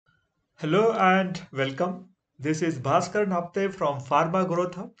Hello and welcome. This is Bhaskar Napte from Pharma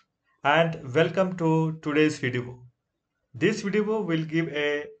Growth Hub and welcome to today's video. This video will give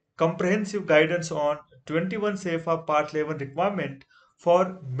a comprehensive guidance on 21 CFR Part 11 requirement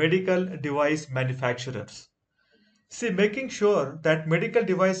for medical device manufacturers. See, making sure that medical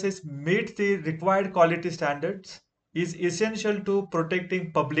devices meet the required quality standards is essential to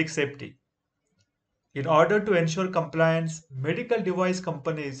protecting public safety. In order to ensure compliance, medical device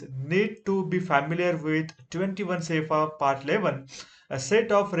companies need to be familiar with 21 CFR Part 11, a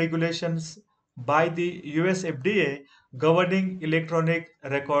set of regulations by the US FDA governing electronic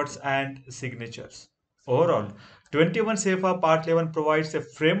records and signatures. Overall, 21 CFR Part 11 provides a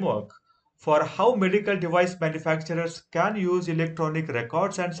framework for how medical device manufacturers can use electronic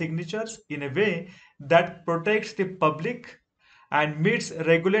records and signatures in a way that protects the public and meets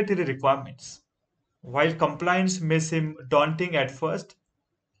regulatory requirements. While compliance may seem daunting at first,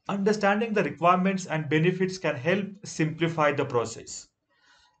 understanding the requirements and benefits can help simplify the process.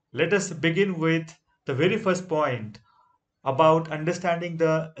 Let us begin with the very first point about understanding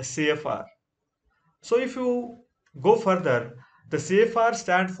the CFR. So, if you go further, the CFR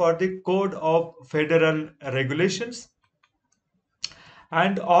stands for the Code of Federal Regulations,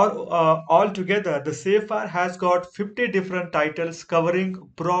 and altogether, the CFR has got 50 different titles covering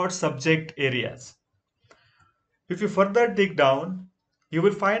broad subject areas. If you further dig down, you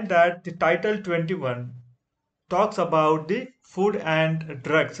will find that the Title 21 talks about the food and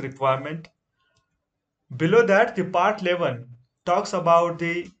drugs requirement. Below that, the Part 11 talks about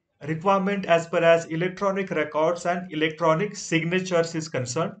the requirement as far as electronic records and electronic signatures is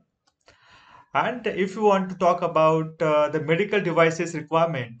concerned. And if you want to talk about the medical devices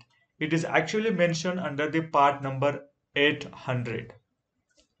requirement, it is actually mentioned under the part number 800.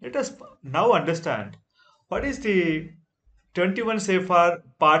 Let us now understand what is the 21 CFR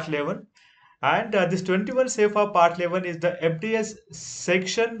Part 11, and this 21 CFR Part 11 is the FDA's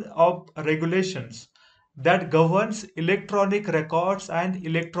section of regulations that governs electronic records and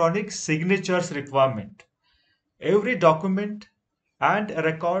electronic signatures requirement. Every document and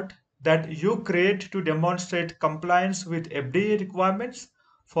record that you create to demonstrate compliance with FDA requirements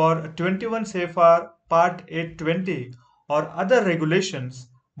for 21 CFR Part 820 or other regulations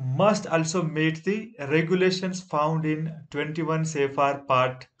must also meet the regulations found in 21 CFR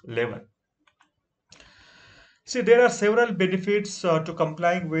Part 11. See, there are several benefits to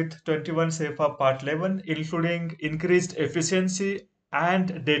complying with 21 CFR Part 11, including increased efficiency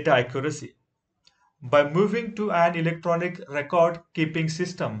and data accuracy. By moving to an electronic record keeping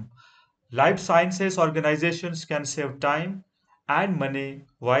system, life sciences organizations can save time and money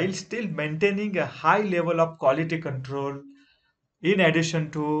while still maintaining a high level of quality control. In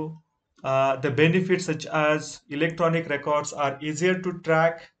addition to the benefits such as electronic records are easier to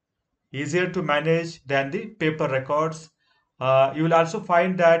track, easier to manage than the paper records. You will also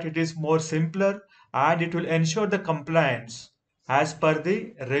find that it is more simpler and it will ensure the compliance as per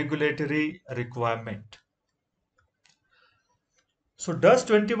the regulatory requirement. So does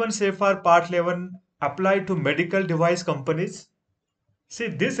 21 CFR Part 11 apply to medical device companies? See,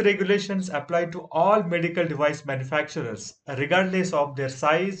 these regulations apply to all medical device manufacturers, regardless of their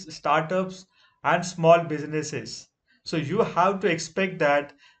size, startups, and small businesses. So you have to expect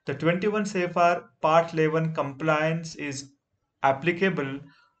that the 21 CFR Part 11 compliance is applicable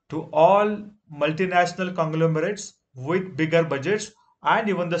to all multinational conglomerates with bigger budgets and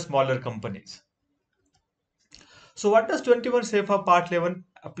even the smaller companies. So what does 21 CFR Part 11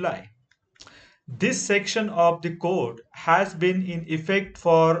 apply? This section of the code has been in effect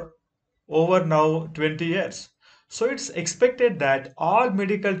for over now 20 years. So it's expected that all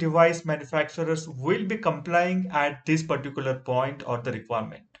medical device manufacturers will be complying at this particular point or the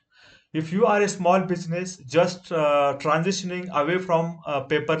requirement. If you are a small business just transitioning away from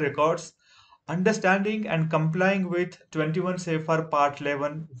paper records, understanding and complying with 21 CFR Part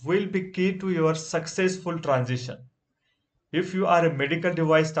 11 will be key to your successful transition. If you are a medical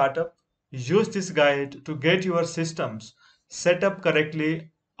device startup, use this guide to get your systems set up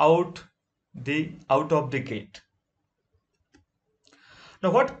correctly out of the gate.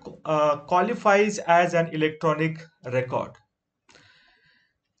 Now, what qualifies as an electronic record?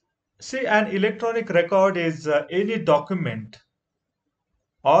 See, an electronic record is any document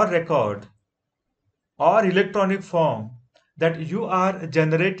or record or electronic form that you are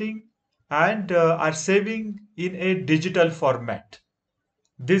generating and are saving in a digital format.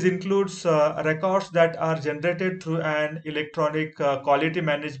 This includes records that are generated through an electronic quality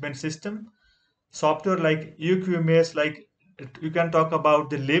management system, software like EQMS, like you can talk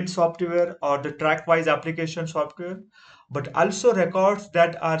about the LIMS software or the TrackWise application software, but also records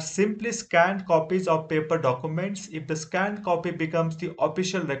that are simply scanned copies of paper documents if the scanned copy becomes the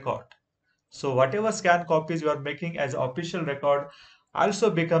official record. So whatever scanned copies you are making as official record also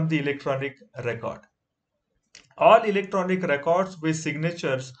become the electronic record. All electronic records with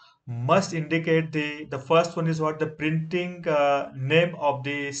signatures must indicate the first one is what the printing name of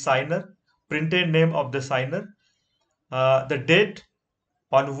the signer, printed name of the signer, the date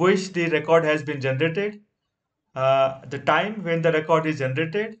on which the record has been generated, the time when the record is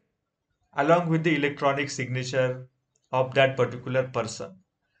generated, along with the electronic signature of that particular person.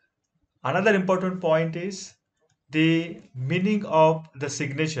 Another important point is the meaning of the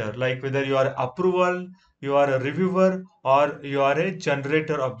signature, like whether you are approval, you are a reviewer, or you are a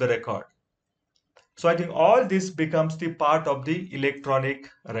generator of the record. So I think all this becomes the part of the electronic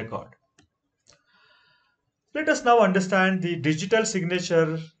record. Let us now understand the digital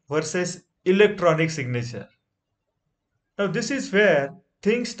signature versus electronic signature. Now this is where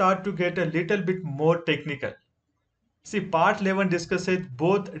things start to get a little bit more technical. See, part 11 discusses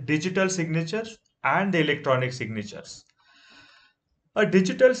both digital signatures and the electronic signatures. A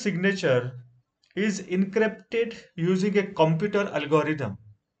digital signature is encrypted using a computer algorithm.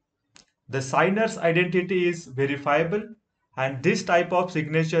 The signer's identity is verifiable, and this type of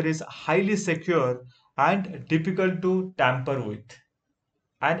signature is highly secure and difficult to tamper with.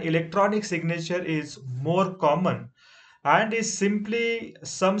 An electronic signature is more common and is simply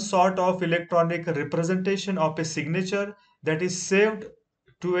some sort of electronic representation of a signature that is saved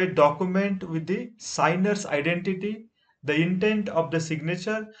to a document with the signer's identity, the intent of the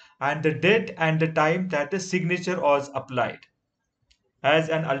signature, and the date and the time that the signature was applied. As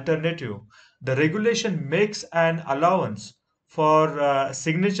an alternative, the regulation makes an allowance for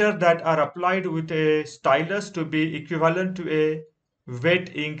signatures that are applied with a stylus to be equivalent to a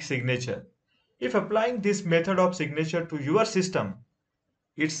wet ink signature. If applying this method of signature to your system,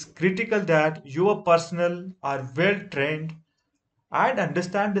 it's critical that your personnel are well trained and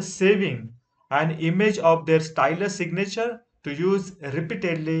understand the saving an image of their stylus signature to use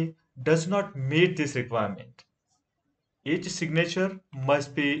repeatedly does not meet this requirement. Each signature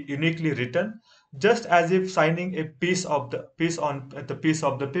must be uniquely written, just as if signing a piece on the piece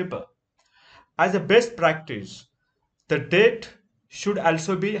of the paper. As a best practice, the date should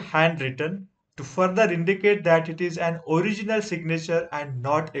also be handwritten to further indicate that it is an original signature and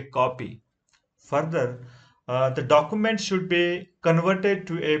not a copy. Further, the document should be converted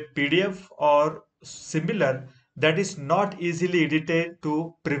to a PDF or similar that is not easily edited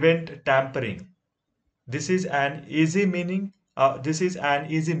to prevent tampering. This is an easy means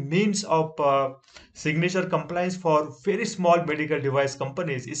of signature compliance for very small medical device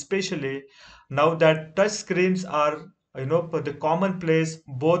companies, especially now that touch screens are the commonplace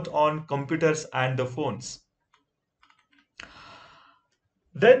both on computers and the phones.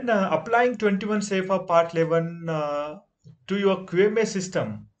 Then applying 21 CFR Part 11 to your QMA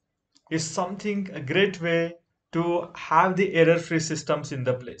system is something a great way to have the error-free systems in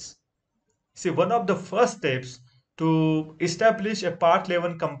the place. See, one of the first steps to establish a Part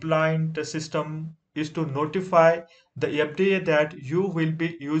 11 compliant system is to notify the FDA that you will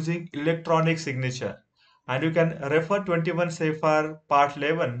be using electronic signature. And you can refer 21 CFR Part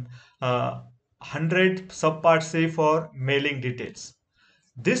 11 100 subpart C for mailing details.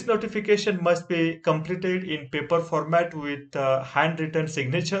 This notification must be completed in paper format with handwritten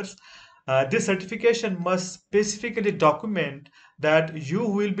signatures. This certification must specifically document that you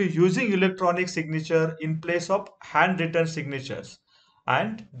will be using electronic signature in place of handwritten signatures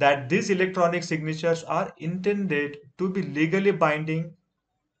and that these electronic signatures are intended to be legally binding,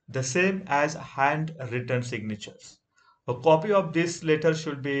 the same as handwritten signatures. A copy of this letter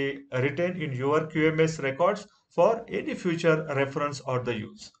should be written in your QMS records for any future reference or the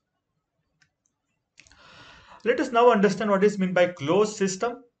use. Let us now understand what is meant by closed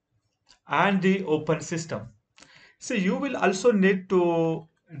system and the open system. See, you will also need to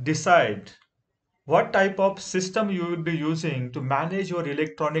decide what type of system you will be using to manage your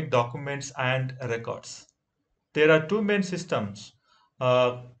electronic documents and records. There are two main systems.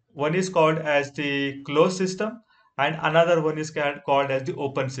 One is called as the closed system and another one is called as the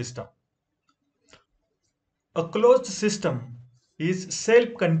open system. A closed system is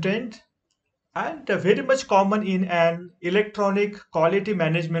self-contained and very much common in an electronic quality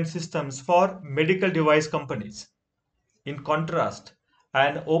management systems for medical device companies. In contrast,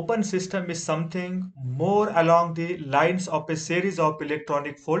 an open system is something more along the lines of a series of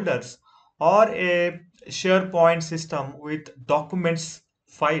electronic folders or a SharePoint system with documents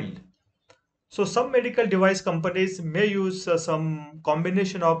filed. So some medical device companies may use some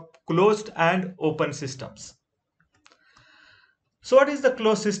combination of closed and open systems. So what is the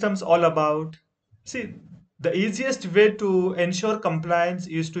closed systems all about? See, the easiest way to ensure compliance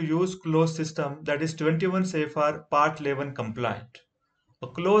is to use closed system, that is 21 CFR Part 11 compliant. A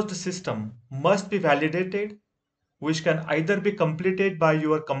closed system must be validated, which can either be completed by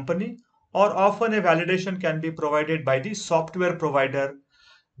your company or often a validation can be provided by the software provider.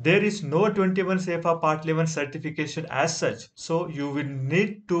 There is no 21 CFR Part 11 certification as such, so you will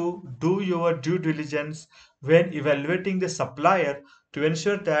need to do your due diligence when evaluating the supplier to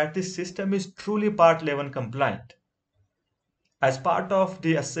ensure that the system is truly Part 11 compliant. As part of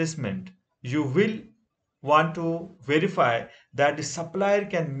the assessment, you will want to verify that the supplier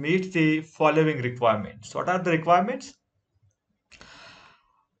can meet the following requirements. What are the requirements?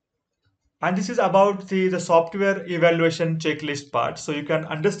 And this is about the software evaluation checklist part. So you can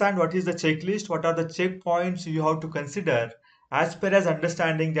understand what is the checklist, what are the checkpoints you have to consider as per as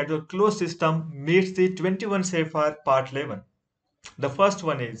understanding that your closed system meets the 21 CFR Part 11. The first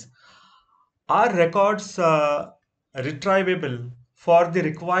one is, are records retrievable for the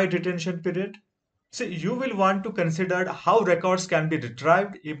required retention period? So you will want to consider how records can be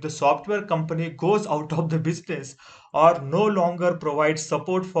retrieved if the software company goes out of the business or no longer provides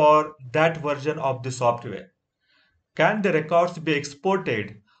support for that version of the software. Can the records be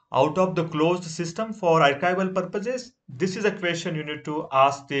exported out of the closed system for archival purposes? This is a question you need to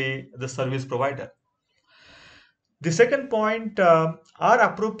ask the service provider. The second point, are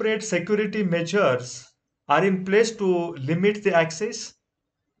appropriate security measures are in place to limit the access?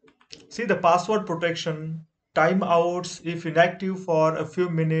 See, the password protection, timeouts if inactive for a few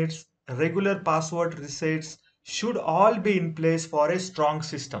minutes, regular password resets should all be in place for a strong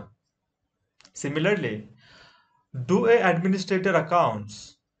system. Similarly, do a administrator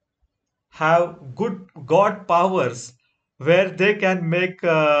accounts have good God powers where they can make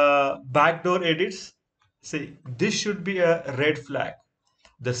backdoor edits? See, this should be a red flag.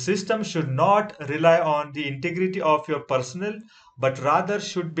 The system should not rely on the integrity of your personnel, but rather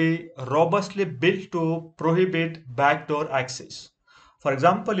should be robustly built to prohibit backdoor access. For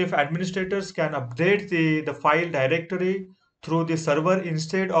example, if administrators can update the file directory through the server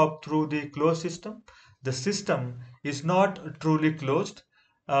instead of through the closed the system is not truly closed.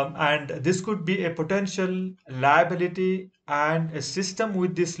 And this could be a potential liability, and a system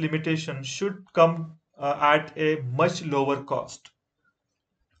with this limitation should come at a much lower cost.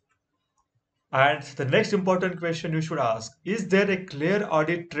 And the next important question you should ask, is there a clear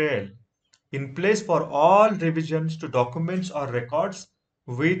audit trail in place for all revisions to documents or records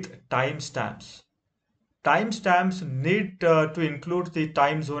with timestamps? Timestamps need to include the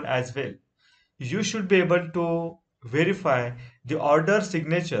time zone as well. You should be able to verify the order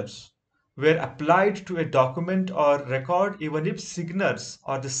signatures were applied to a document or record even if signers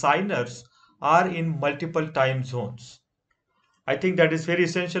or the signers are in multiple time zones. I think that is very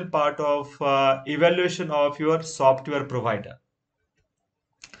essential part of evaluation of your software provider.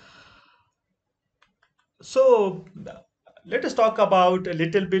 So let us talk about a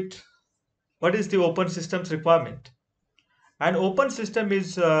little bit what is the open systems requirement. An open system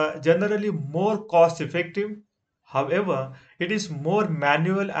is generally more cost effective. However, it is more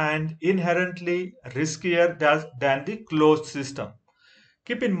manual and inherently riskier than the closed system.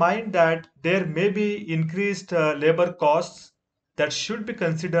 Keep in mind that there may be increased labor costs that should be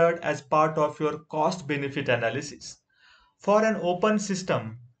considered as part of your cost benefit analysis. For an open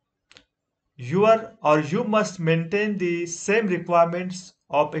system, you must maintain the same requirements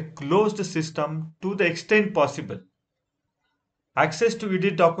of a closed system to the extent possible. Access to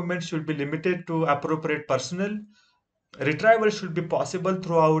edit documents should be limited to appropriate personnel. Retrieval should be possible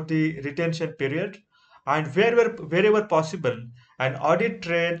throughout the retention period, and wherever possible, an audit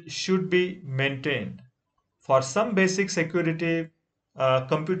trail should be maintained. For some basic security,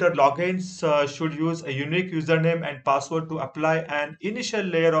 computer logins should use a unique username and password to apply an initial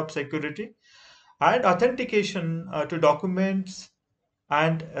layer of security, and authentication to documents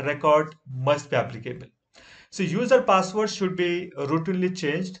and record must be applicable. So user passwords should be routinely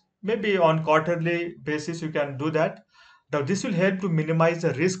changed. Maybe on quarterly basis you can do that. Now this will help to minimize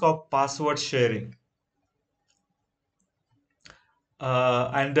the risk of password sharing.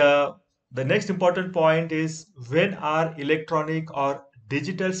 And the next important point is, when are electronic or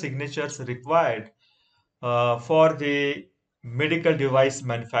digital signatures required for the medical device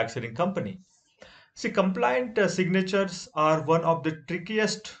manufacturing company? See, compliant signatures are one of the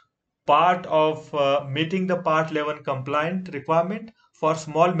trickiest part of meeting the Part 11 compliant requirement for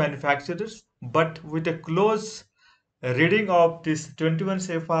small manufacturers. But with a close reading of this 21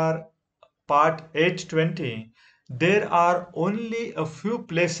 CFR Part 820, there are only a few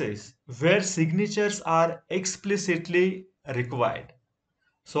places where signatures are explicitly required.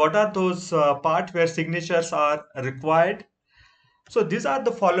 So what are those parts where signatures are required? So these are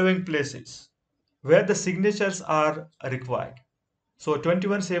the following places where the signatures are required. So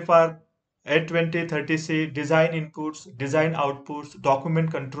 21 CFR 82030C, design inputs, design outputs,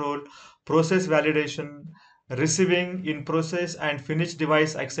 document control, process validation, receiving in process and finished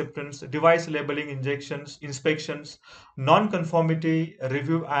device acceptance, device labeling injections, inspections, non-conformity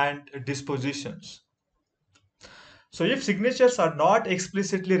review and dispositions. So if signatures are not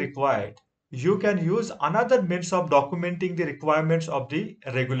explicitly required, you can use another means of documenting the requirements of the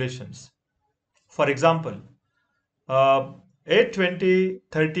regulations. For example, uh,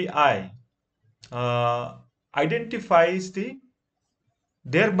 82030I identifies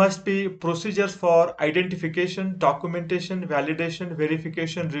there must be procedures for identification, documentation, validation,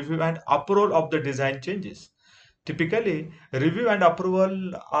 verification, review, and approval of the design changes. Typically, review and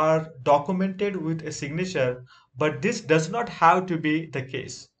approval are documented with a signature, but this does not have to be the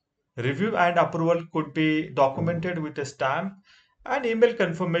case. Review and approval could be documented with a stamp and email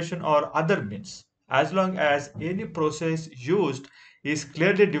confirmation or other means, as long as any process used is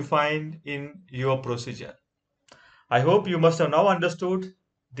clearly defined in your procedure. I hope you must have now understood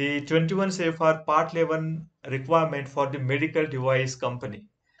the 21 CFR Part 11 requirement for the medical device company.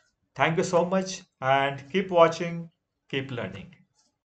 Thank you so much and keep watching, keep learning.